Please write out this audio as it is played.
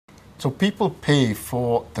So people pay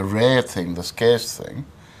for the rare thing, the scarce thing,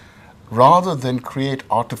 rather than create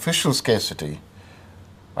artificial scarcity.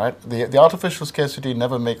 Right? The artificial scarcity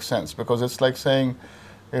never makes sense because it's like saying,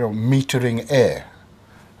 metering air.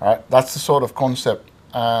 Right? That's the sort of concept,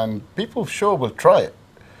 and people sure will try it.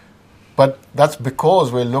 But that's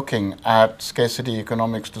because we're looking at scarcity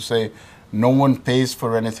economics to say no one pays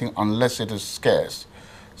for anything unless it is scarce.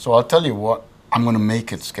 So I'll tell you what, I'm going to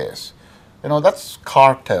make it scarce. That's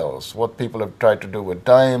cartels, what people have tried to do with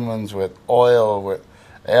diamonds, with oil, with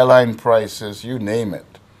airline prices, you name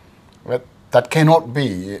it. But that cannot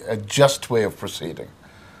be a just way of proceeding.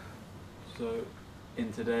 So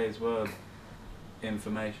in today's world,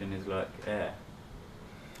 information is like air.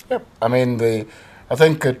 Yep. I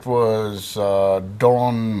think it was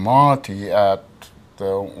Don Marty at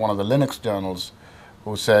one of the Linux journals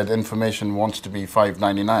who said information wants to be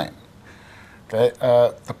 $5.99. Okay,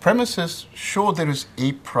 the premise is, sure, there is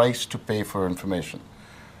a price to pay for information,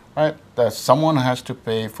 right? That someone has to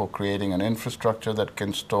pay for creating an infrastructure that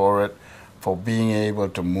can store it, for being able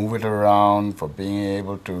to move it around, for being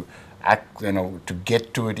able to to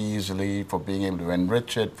get to it easily, for being able to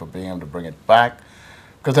enrich it, for being able to bring it back.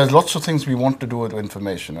 Because there's lots of things we want to do with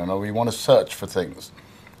information. We want to search for things,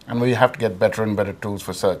 and we have to get better and better tools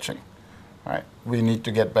for searching. Right? We need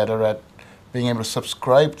to get better at being able to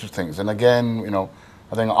subscribe to things. And again,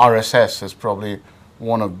 I think RSS is probably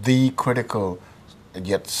one of the critical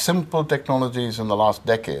yet simple technologies in the last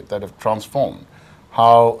decade that have transformed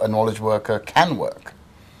how a knowledge worker can work.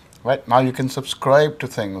 Right? Now you can subscribe to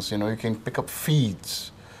things, you can pick up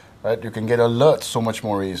feeds, right? You can get alerts so much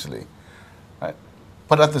more easily. Right?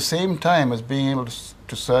 But at the same time as being able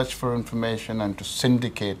to search for information and to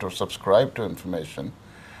syndicate or subscribe to information,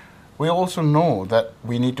 we also know that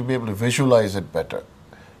we need to be able to visualize it better,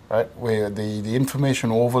 right? Where the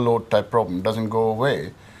information overload type problem doesn't go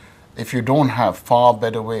away if you don't have far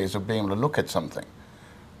better ways of being able to look at something,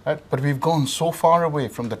 right? But we've gone so far away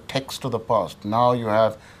from the text of the past. Now you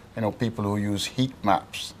have, people who use heat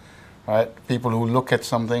maps, right? People who look at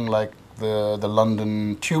something like the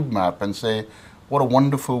London tube map and say, what a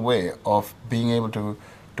wonderful way of being able to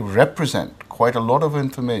represent quite a lot of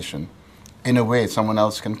information in a way someone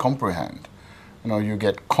else can comprehend. You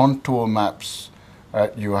get contour maps,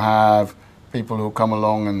 right? You have people who come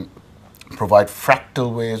along and provide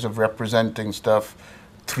fractal ways of representing stuff,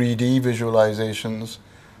 3D visualizations.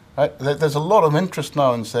 Right? There's a lot of interest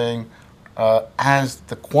now in saying, as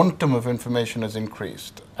the quantum of information has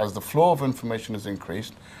increased, as the flow of information has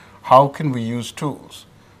increased, how can we use tools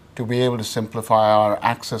to be able to simplify our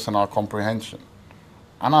access and our comprehension?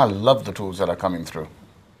 And I love the tools that are coming through.